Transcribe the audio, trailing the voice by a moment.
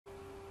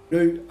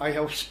Now, I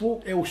have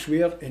spoke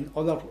elsewhere in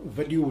other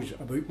videos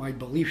about my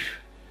belief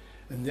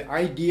in the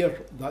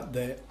idea that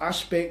the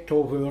aspect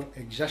of our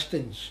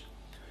existence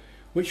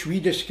which we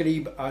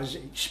describe as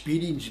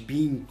experience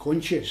being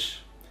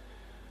conscious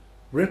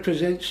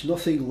represents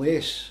nothing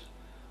less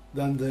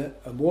than the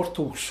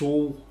immortal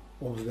soul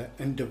of the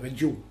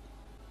individual.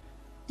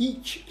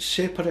 Each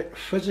separate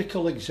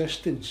physical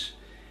existence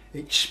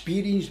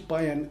experienced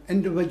by an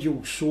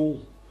individual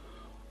soul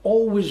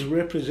always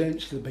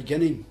represents the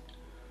beginning,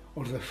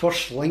 or the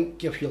first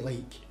link, if you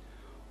like,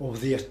 of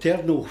the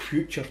eternal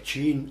future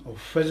chain of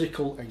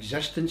physical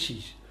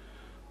existences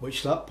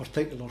which that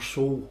particular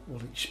soul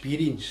will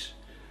experience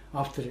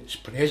after its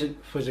present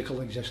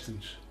physical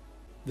existence.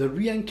 The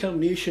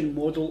reincarnation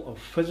model of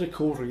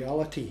physical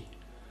reality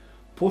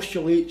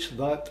postulates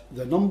that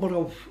the number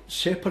of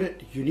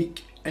separate,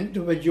 unique,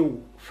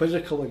 individual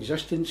physical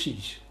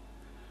existences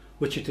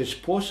which it is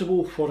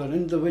possible for an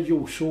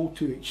individual soul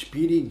to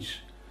experience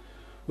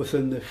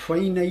within the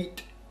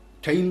finite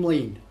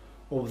timeline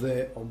of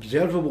the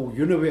observable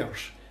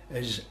universe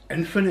is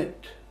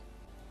infinite.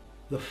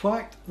 The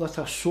fact that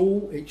a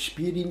soul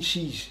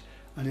experiences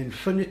an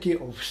infinity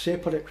of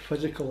separate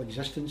physical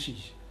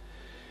existences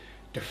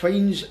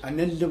defines an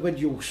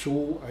individual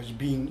soul as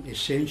being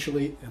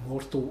essentially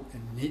immortal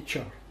in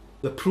nature.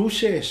 The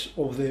process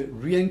of the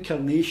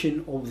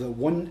reincarnation of the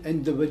one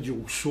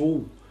individual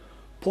soul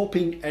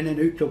popping in and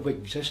out of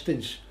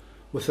existence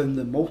within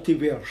the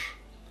multiverse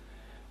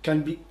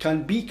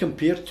can be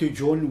compared to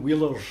John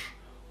Wheeler's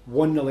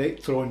one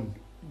electron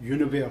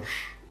universe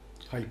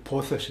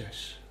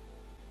hypothesis,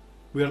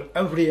 where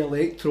every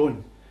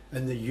electron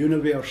in the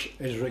universe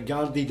is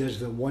regarded as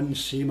the one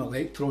same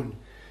electron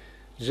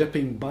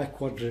zipping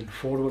backwards and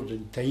forwards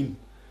in time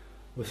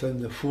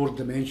within the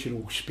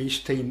four-dimensional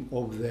space-time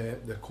of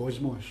the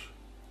cosmos.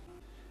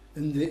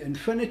 In the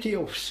infinity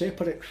of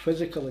separate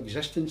physical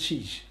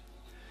existences,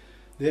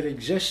 there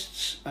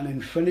exists an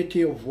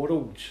infinity of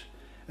worlds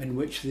in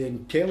which the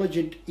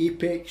intelligent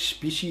apex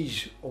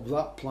species of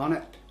that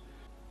planet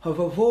have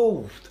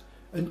evolved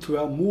into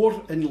a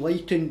more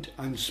enlightened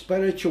and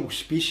spiritual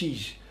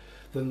species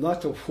than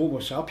that of Homo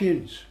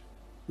sapiens.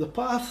 The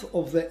path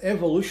of the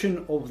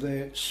evolution of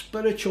the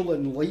spiritual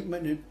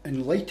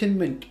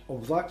enlightenment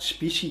of that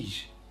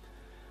species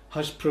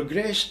has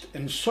progressed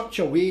in such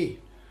a way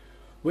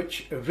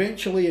which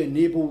eventually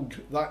enabled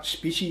that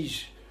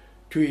species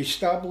to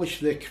establish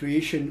the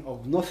creation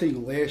of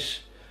nothing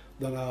less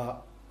than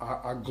a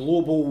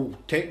global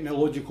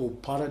technological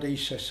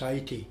paradise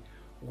society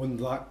on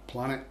that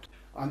planet.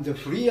 And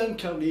if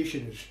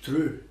reincarnation is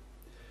true,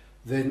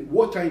 then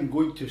what I'm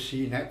going to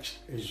say next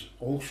is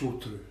also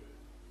true.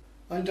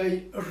 And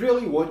I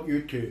really want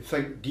you to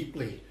think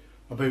deeply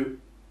about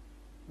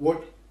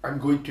what I'm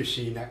going to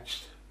say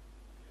next,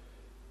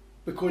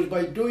 because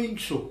by doing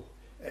so,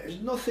 it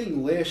is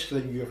nothing less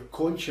than your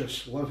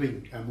conscious,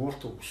 living,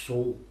 immortal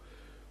soul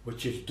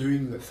which is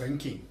doing the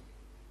thinking.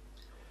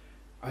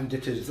 And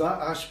it is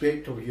that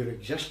aspect of your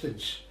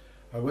existence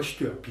I wish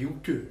to appeal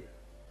to.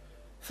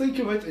 Think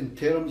of it in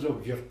terms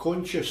of your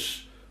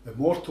conscious,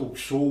 immortal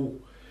soul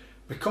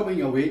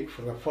becoming awake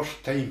for the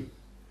first time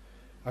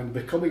and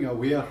becoming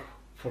aware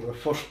for the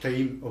first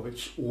time of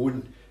its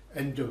own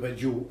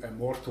individual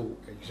immortal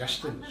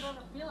existence.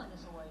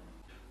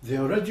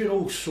 The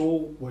original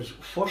soul was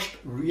first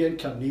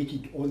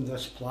reincarnated on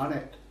this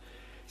planet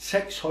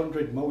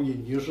 600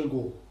 million years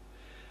ago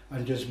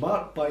and is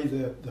marked by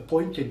the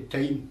point in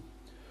time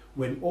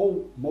when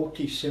all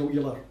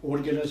multicellular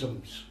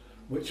organisms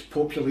which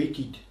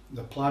populated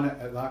the planet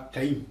at that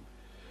time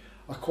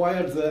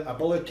acquired the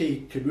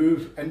ability to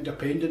move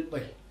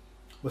independently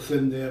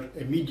within their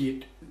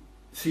immediate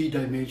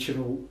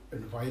three-dimensional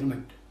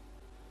environment.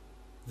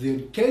 The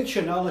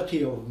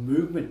intentionality of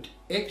movement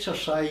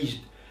exercised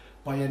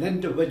by an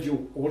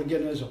individual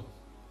organism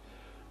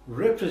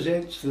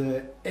represents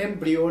the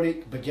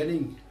embryonic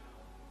beginning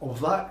of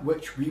that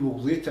which we will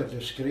later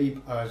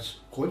describe as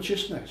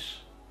consciousness.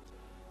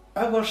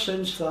 Ever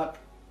since that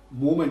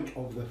moment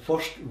of the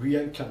first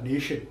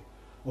reincarnation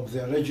of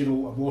the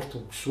original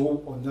immortal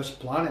soul on this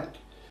planet,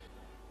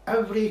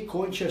 every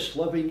conscious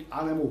living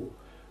animal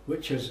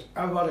which has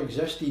ever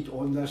existed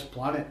on this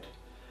planet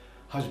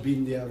has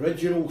been the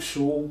original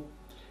soul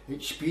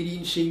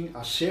experiencing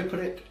a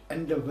separate,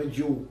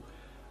 individual,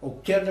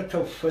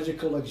 alternative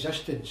physical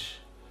existence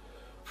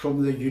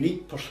from the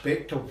unique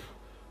perspective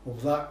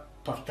of that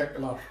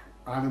particular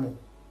animal.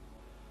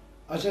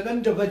 As an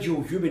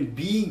individual human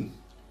being,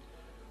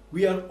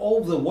 we are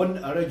all the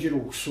one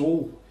original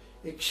soul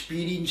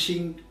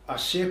experiencing a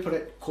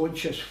separate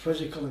conscious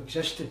physical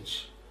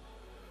existence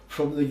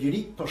from the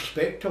unique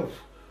perspective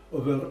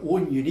of our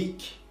own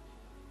unique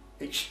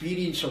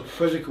experience of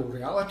physical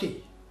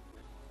reality.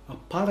 A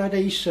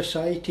paradise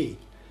society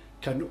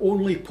can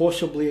only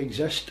possibly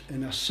exist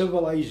in a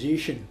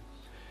civilization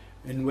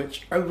in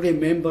which every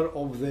member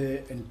of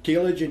the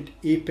intelligent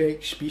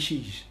apex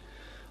species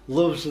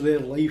lives their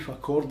life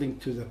according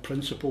to the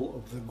principle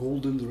of the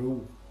golden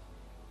rule.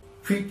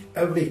 Treat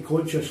every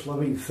conscious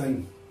living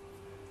thing,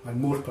 and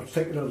more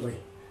particularly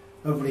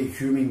every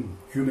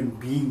human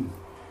being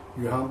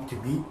you happen to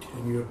meet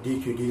in your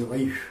day-to-day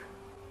life,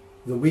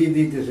 the way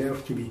they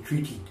deserve to be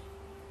treated,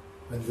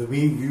 and the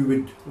way you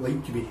would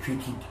like to be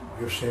treated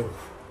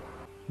yourself,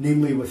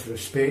 namely with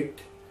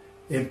respect,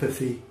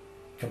 empathy,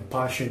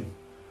 compassion,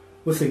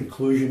 with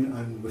inclusion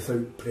and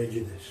without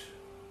prejudice.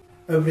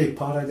 Every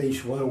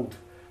paradise world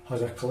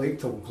has a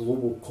collective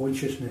global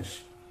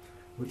consciousness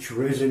which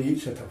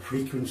resonates at a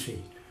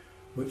frequency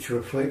which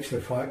reflects the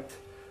fact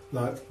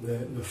that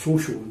the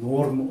social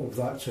norm of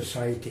that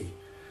society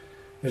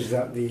is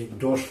that they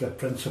endorse the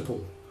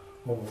principle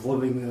of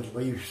living their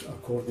lives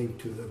according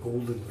to the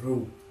golden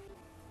rule.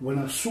 When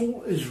a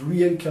soul is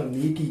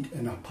reincarnated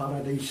in a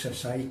paradise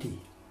society,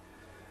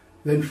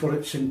 then for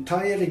its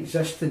entire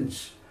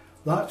existence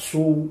that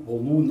soul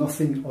will know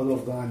nothing other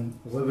than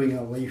living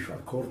a life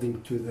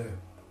according to the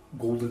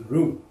golden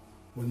rule.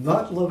 When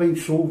that living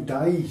soul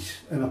dies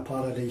in a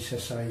paradise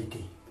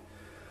society,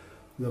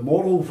 the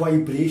moral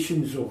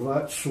vibrations of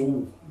that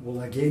soul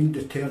will again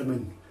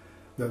determine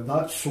that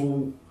that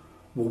soul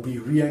will be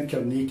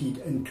reincarnated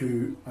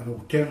into an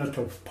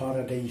alternative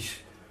paradise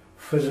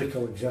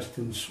physical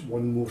existence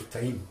one more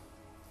time.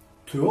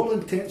 To all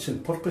intents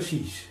and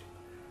purposes,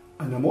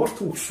 an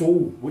immortal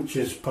soul which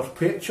is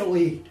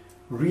perpetually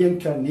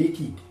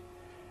reincarnated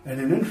in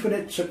an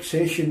infinite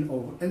succession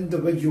of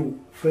individual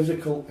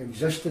physical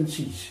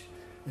existences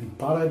in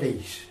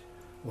paradise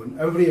on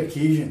every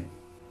occasion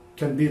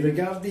can be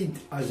regarded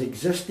as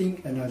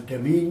existing in a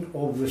domain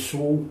of the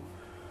soul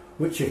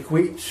which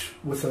equates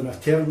with an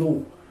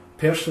eternal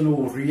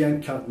personal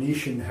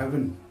reincarnation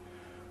heaven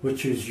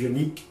which is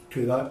unique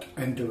to that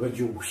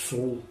individual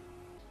soul.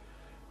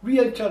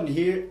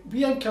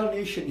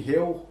 Reincarnation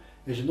hell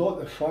is not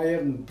the fire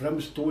and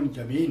brimstone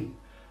domain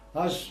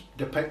as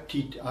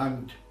depicted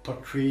and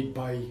portrayed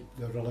by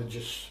the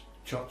religious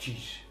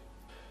churches.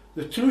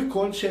 The true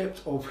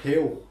concept of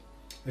hell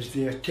is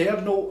the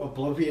eternal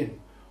oblivion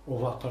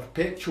of a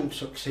perpetual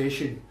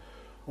succession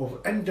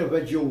of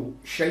individual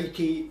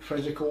shitey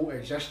physical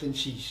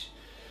existences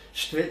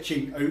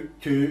stretching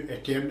out to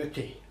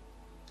eternity,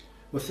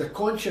 with the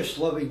conscious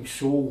living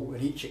soul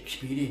in each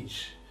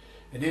experience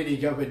in any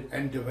given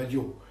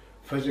individual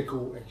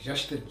physical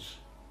existence,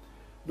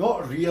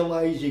 not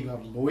realising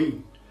or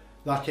knowing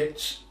that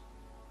its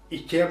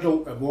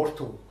eternal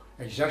immortal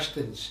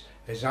existence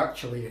is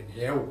actually in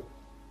hell.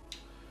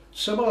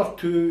 Similar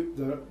to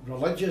the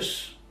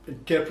religious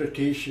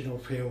interpretation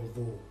of hell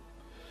though,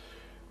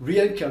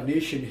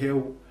 reincarnation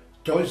hell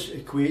does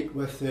equate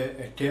with the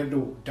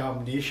eternal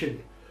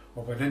damnation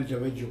of an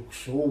individual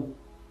soul.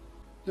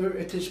 Now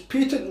it is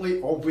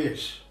patently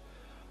obvious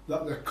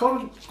that the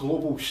current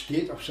global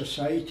state of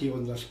society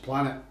on this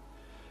planet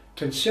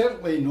can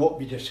certainly not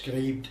be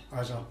described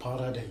as a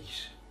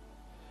paradise.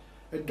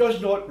 It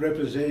does not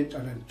represent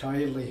an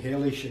entirely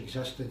hellish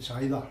existence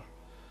either,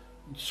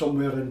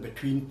 somewhere in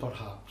between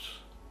perhaps,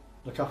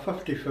 like a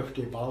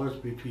 50-50 balance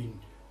between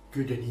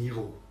good and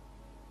evil.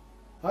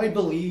 I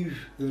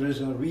believe there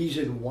is a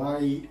reason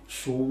why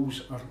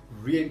souls are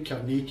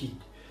reincarnated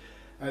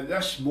at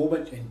this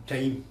moment in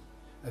time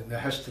in the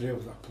history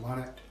of the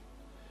planet,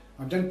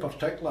 and in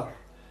particular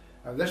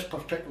at this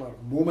particular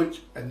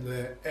moment in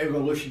the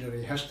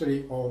evolutionary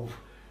history of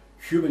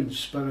human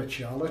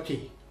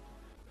spirituality.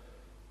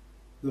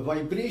 The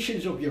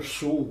vibrations of your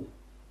soul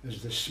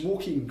is the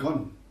smoking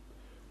gun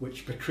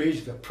which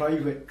betrays the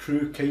private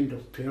true kind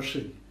of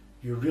person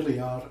you really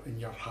are in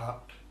your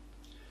heart,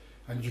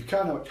 and you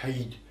cannot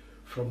hide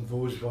from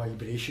those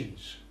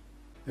vibrations.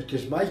 It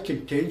is my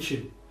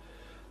contention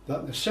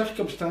that the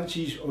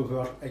circumstances of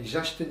our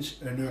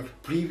existence in our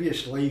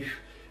previous life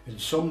in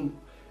some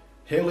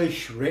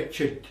hellish,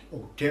 wretched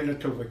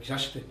alternative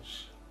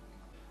existence,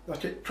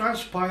 that it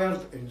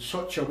transpired in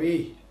such a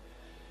way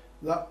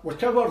that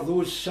whatever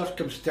those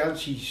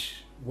circumstances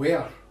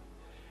were,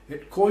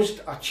 it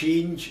caused a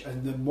change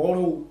in the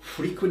moral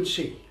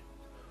frequency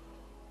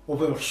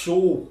of our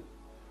soul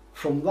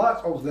from that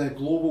of the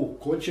global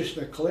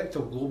consciousness,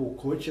 collective global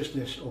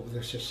consciousness of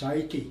the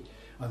society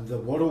and the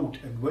world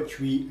in which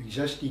we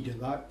existed at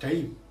that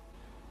time,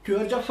 to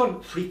a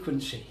different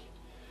frequency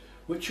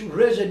which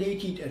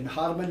resonated in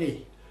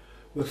harmony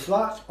with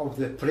that of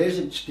the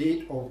present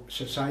state of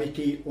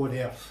society on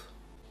earth.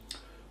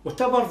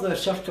 Whatever the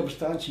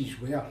circumstances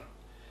were,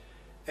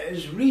 it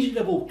is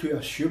reasonable to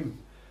assume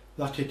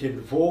that it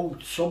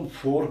involved some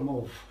form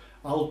of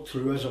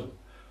altruism,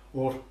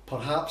 or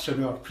perhaps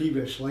in our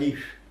previous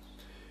life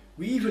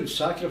we even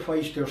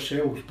sacrificed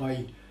ourselves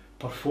by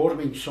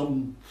performing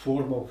some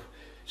form of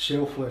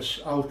selfless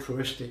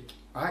altruistic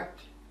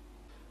act.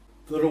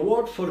 The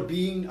reward for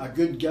being a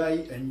good guy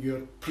in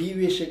your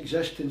previous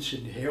existence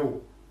in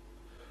hell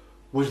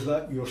was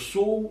that your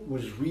soul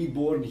was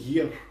reborn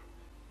here.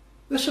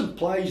 This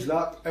implies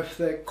that if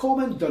the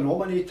common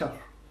denominator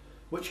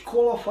which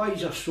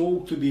qualifies a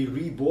soul to be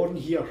reborn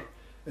here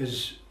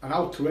is an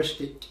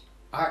altruistic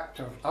act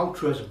or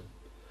altruism,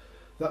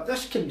 that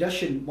this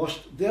condition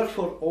must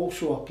therefore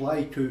also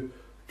apply to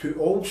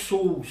all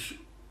souls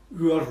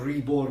who are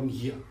reborn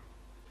here.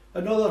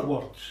 In other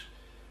words,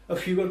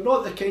 If you were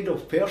not the kind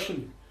of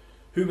person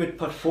who would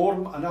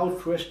perform an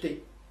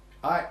altruistic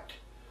act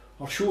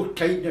or show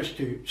kindness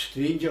to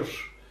strangers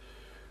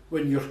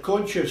when your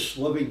conscious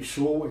living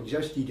soul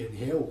existed in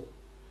hell,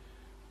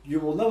 you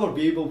will never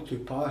be able to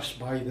pass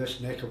by this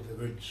neck of the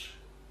woods.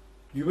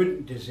 You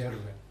wouldn't deserve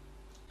it.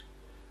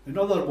 In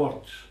other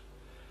words,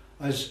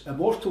 as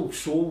immortal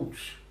souls,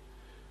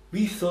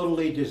 we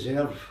thoroughly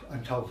deserve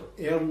and have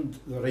earned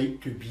the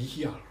right to be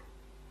here.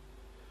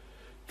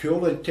 To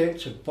all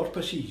intents and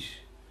purposes,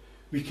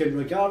 we can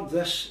regard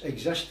this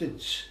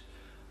existence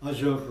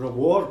as our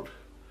reward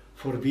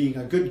for being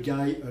a good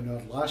guy in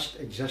our last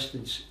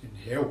existence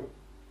in hell.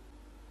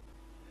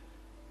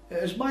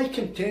 It is my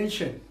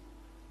contention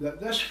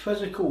that this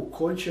physical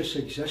conscious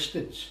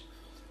existence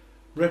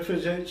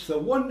represents the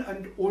one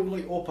and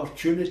only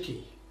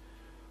opportunity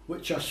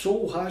which a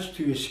soul has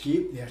to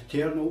escape the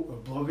eternal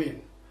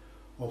oblivion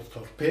of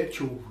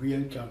perpetual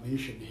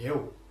reincarnation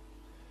hell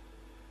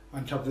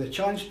and have the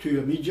chance to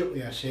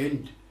immediately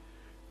ascend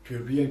to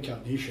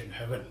reincarnation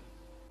heaven.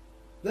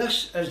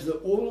 This is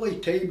the only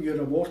time your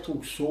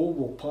immortal soul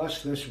will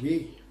pass this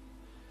way.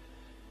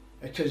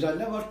 It is a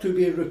never to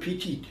be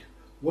repeated,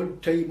 one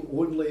time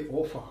only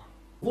offer.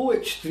 Though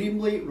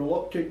extremely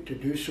reluctant to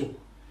do so,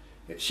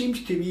 it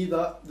seems to me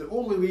that the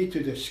only way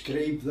to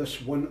describe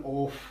this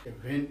one-off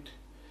event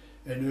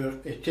in our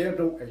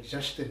eternal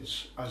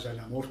existence as an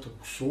immortal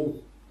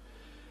soul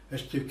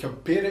is to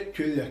compare it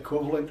to the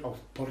equivalent of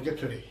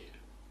purgatory,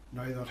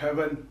 neither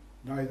heaven,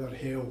 neither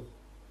hell.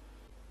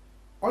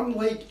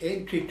 Unlike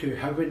entry to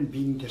heaven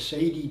being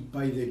decided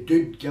by the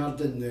dude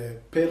guarding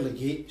the pearly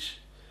gates,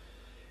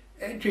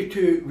 entry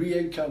to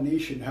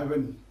reincarnation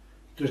heaven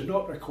does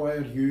not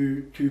require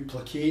you to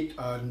placate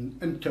an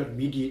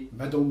intermediate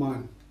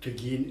middleman to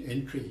gain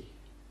entry.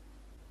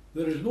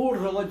 There is no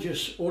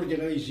religious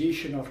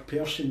organisation or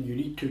person you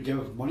need to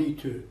give money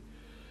to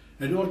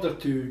in order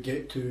to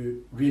get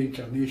to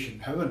reincarnation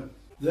heaven.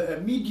 The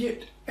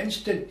immediate,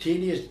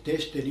 instantaneous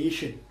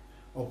destination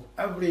of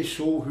every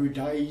soul who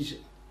dies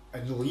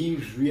and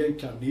leaves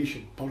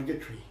reincarnation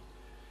purgatory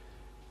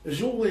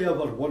is only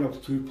ever one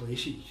of two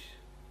places.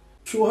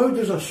 So how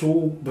does a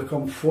soul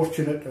become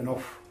fortunate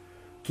enough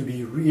to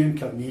be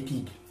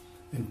reincarnated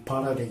in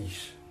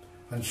paradise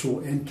and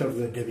so enter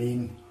the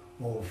domain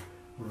of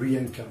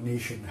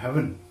reincarnation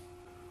heaven?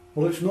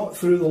 Well, it's not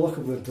through the luck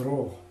of the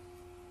draw.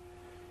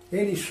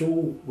 Any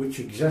soul which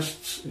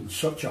exists in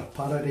such a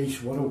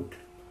paradise world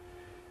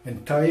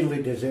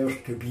entirely deserves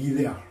to be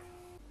there.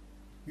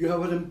 You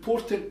have an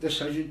important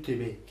decision to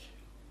make.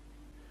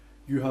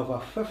 You have a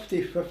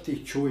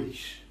 50-50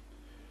 choice.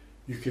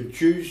 You can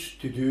choose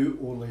to do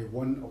only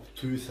one of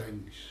two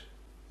things.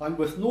 And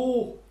with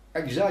no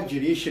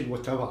exaggeration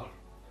whatever,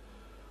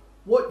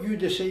 what you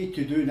decide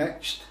to do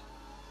next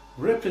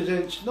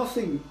represents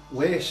nothing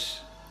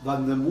less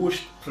than the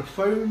most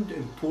profound,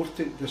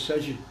 important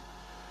decision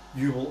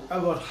you will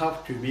ever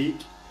have to make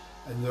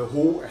in the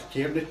whole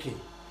eternity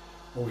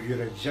of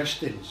your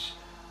existence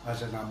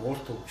as an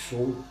immortal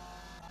soul.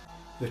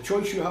 The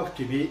choice you have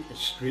to make is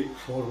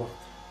straightforward.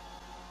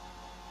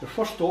 The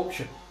first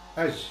option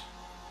is,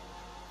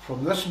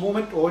 from this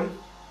moment on,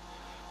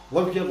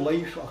 live your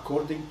life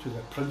according to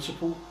the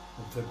principle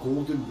of the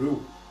golden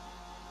rule,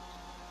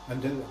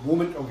 and at the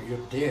moment of your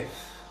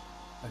death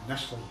in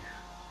this life,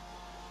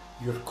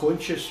 your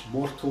conscious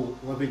mortal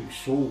living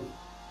soul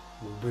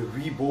will be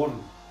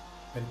reborn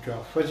into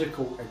a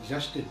physical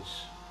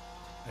existence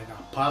in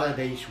a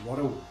paradise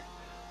world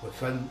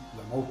within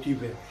the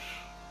multiverse.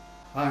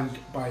 And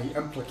by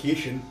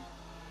implication,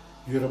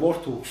 your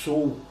immortal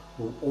soul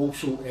will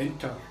also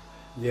enter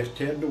the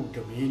eternal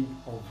domain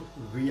of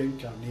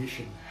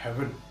reincarnation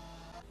heaven.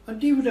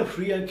 And even if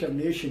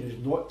reincarnation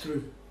is not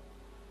true,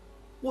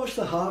 what's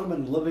the harm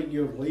in living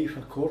your life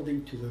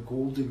according to the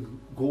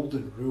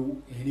golden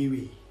rule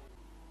anyway?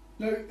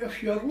 Now,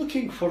 if you are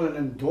looking for an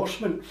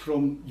endorsement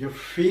from your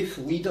faith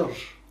leaders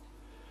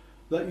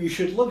that you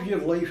should live your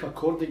life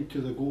according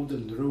to the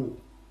golden rule,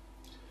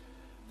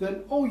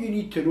 then all you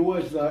need to know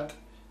is that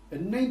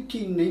in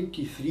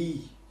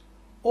 1993,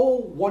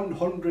 all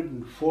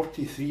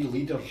 143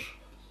 leaders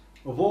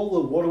of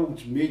all the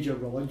world's major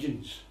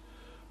religions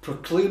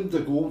proclaimed the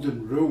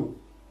golden rule,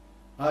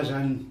 as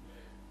in,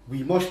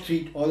 we must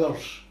treat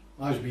others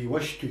as we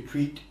wish to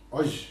treat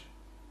us,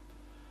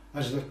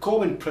 as the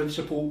common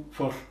principle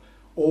for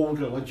all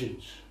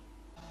religions.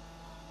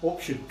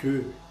 Option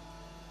 2.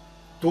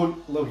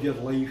 Don't live your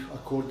life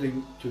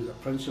according to the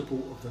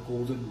principle of the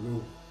golden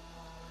rule.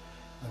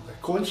 And the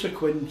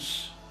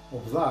consequence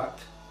of that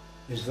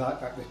is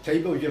that at the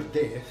time of your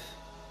death,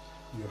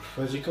 your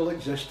physical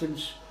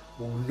existence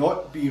will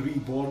not be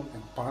reborn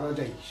in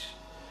paradise,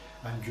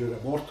 and your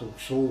immortal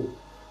soul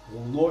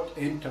will not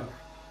enter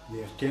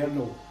the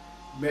eternal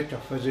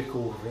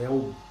metaphysical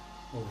realm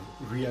of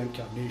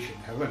reincarnation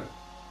heaven.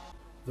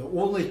 The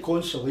only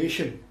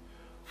consolation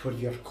for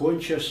your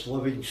conscious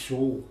living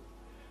soul,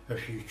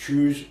 if you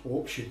choose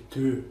option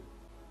 2,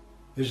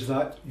 is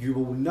that you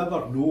will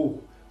never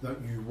know that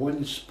you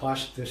once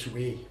passed this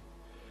way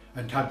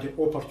and had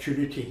the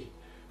opportunity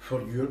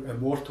for your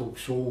immortal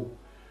soul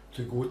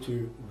to go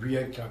to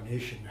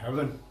reincarnation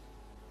heaven.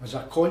 As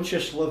a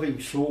conscious living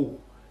soul,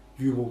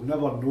 you will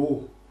never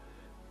know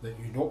that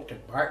you knocked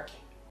it back.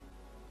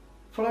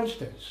 For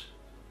instance,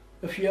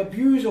 if you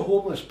abuse a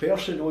homeless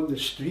person on the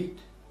street,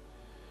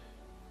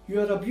 you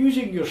are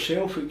abusing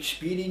yourself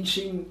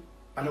experiencing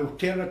an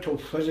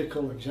alternative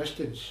physical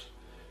existence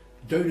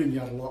down in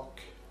your luck.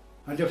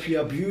 And if you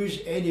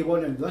abuse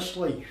anyone in this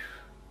life,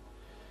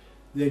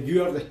 then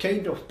you are the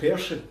kind of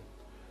person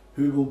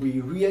who will be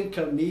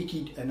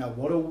reincarnated in a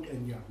world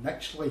in your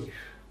next life,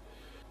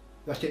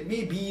 that it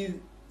may be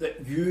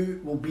that you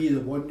will be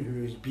the one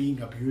who is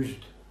being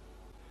abused.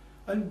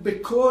 And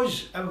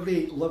because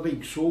every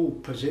living soul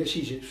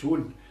possesses its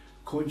own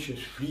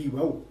conscious free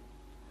will,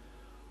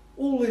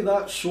 only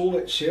that soul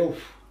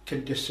itself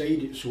can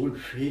decide its own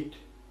fate.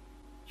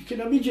 You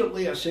can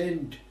immediately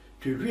ascend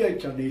to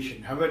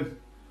reincarnation heaven,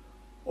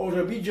 or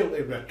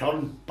immediately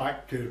return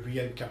back to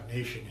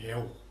reincarnation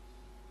hell.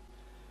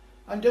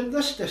 And in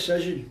this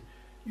decision,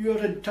 you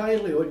are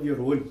entirely on your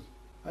own,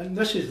 and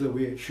this is the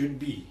way it should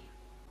be.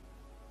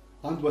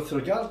 And with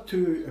regard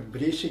to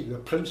embracing the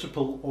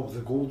principle of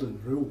the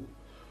golden rule,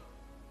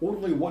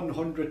 only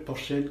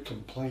 100%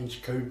 compliance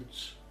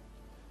counts.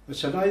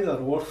 It's an either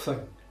or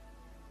thing.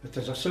 It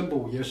is a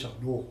simple yes or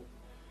no,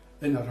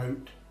 in or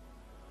out.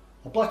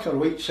 A black or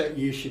white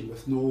situation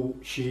with no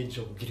shades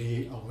of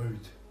grey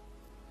allowed.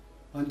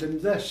 And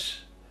in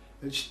this,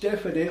 it's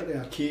definitely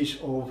a case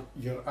of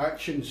your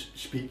actions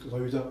speak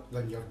louder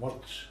than your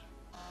words.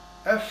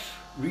 If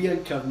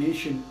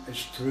reincarnation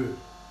is true,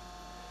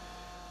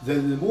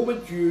 then the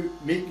moment you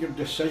make your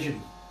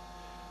decision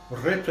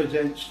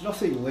represents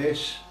nothing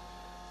less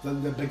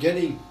than the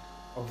beginning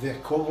of the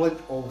equivalent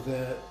of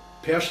the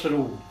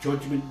personal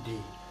judgment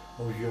day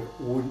of your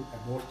own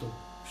immortal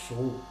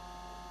soul.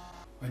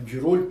 And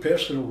your own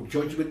personal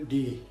judgment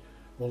day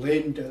will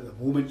end at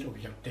the moment of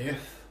your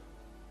death.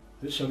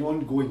 It's an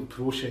ongoing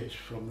process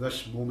from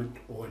this moment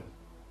on.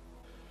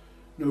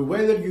 Now,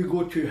 whether you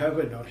go to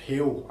heaven or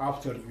hell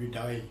after you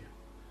die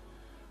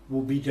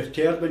will be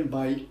determined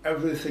by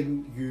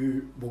everything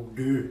you will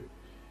do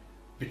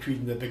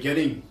between the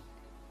beginning,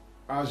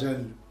 as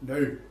in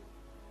now,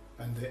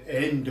 and the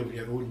end of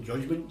your own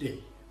judgment day.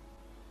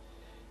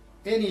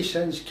 Any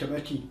sins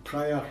committed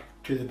prior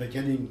to the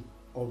beginning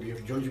of your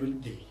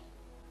judgment day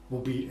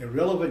will be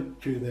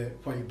irrelevant to the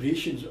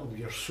vibrations of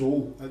your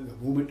soul at the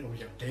moment of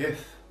your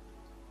death,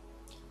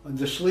 and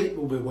the slate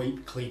will be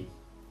wiped clean,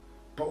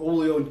 but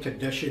only on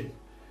condition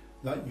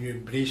that you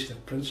embrace the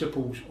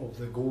principles of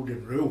the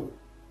golden rule,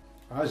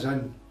 as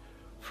in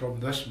from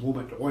this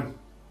moment on.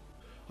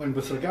 And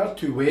with regard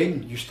to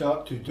when you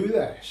start to do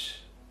this,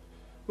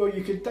 well,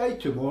 you could die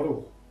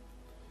tomorrow.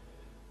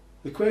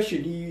 The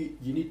question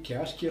you need to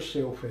ask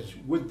yourself is,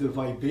 would the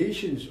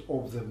vibrations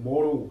of the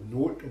moral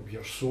note of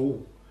your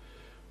soul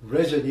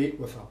resonate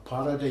with a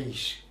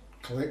paradise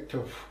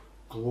collective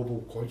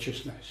global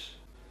consciousness?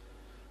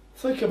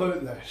 Think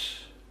about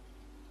this.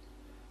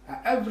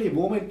 At every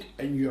moment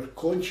in your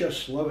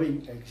conscious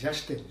living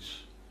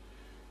existence,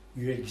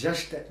 you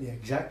exist at the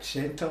exact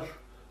centre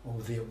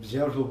of the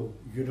observable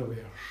universe.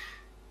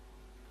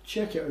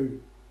 Check it out.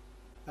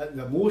 At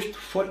the most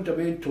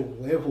fundamental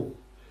level,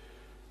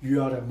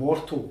 you are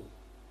immortal,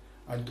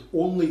 and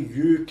only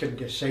you can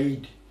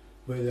decide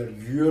whether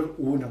your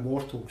own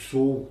immortal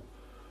soul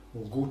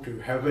will go to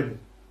heaven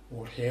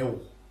or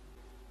hell.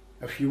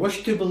 If you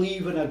wish to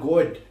believe in a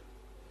God,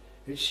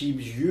 it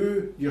seems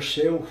you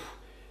yourself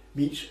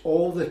meets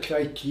all the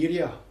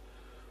criteria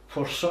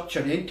for such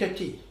an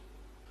entity.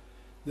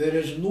 There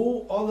is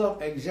no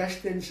other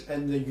existence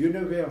in the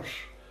universe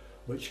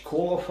which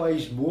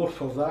qualifies more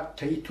for that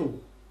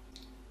title.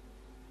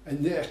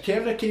 In the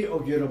eternity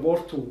of your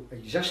immortal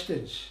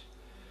existence,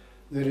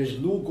 there is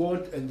no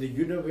God in the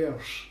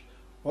universe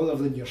other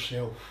than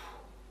yourself.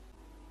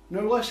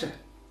 Now listen,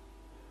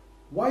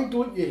 why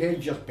don't you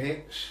hedge your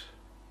bets?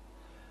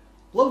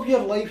 Live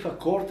your life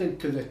according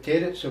to the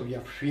tenets of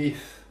your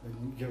faith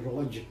and your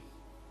religion,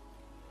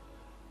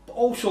 but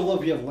also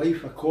live your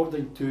life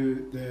according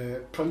to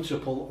the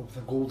principle of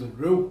the golden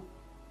rule.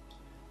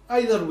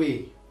 Either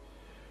way,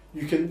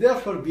 you can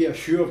therefore be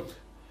assured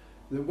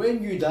that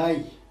when you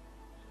die,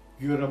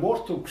 your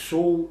immortal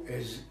soul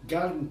is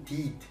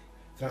guaranteed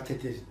that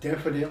it is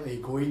definitely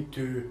going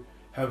to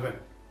heaven,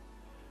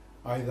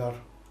 either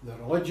the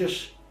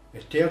religious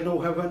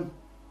eternal heaven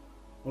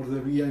or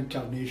the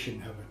reincarnation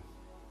heaven.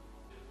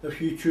 If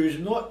you choose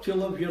not to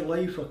live your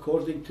life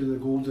according to the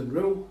golden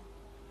rule,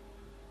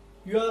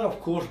 you are of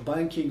course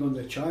banking on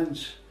the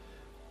chance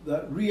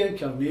that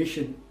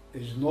reincarnation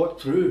is not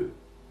true.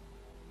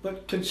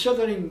 But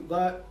considering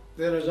that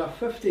there is a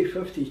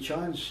 50-50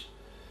 chance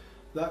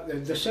that the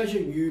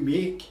decision you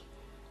make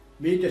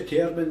may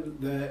determine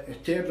the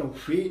eternal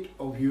fate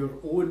of your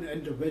own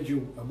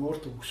individual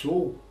immortal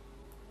soul,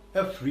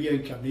 if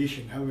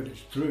reincarnation heaven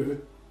is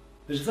true,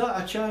 is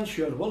that a chance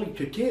you are willing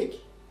to take?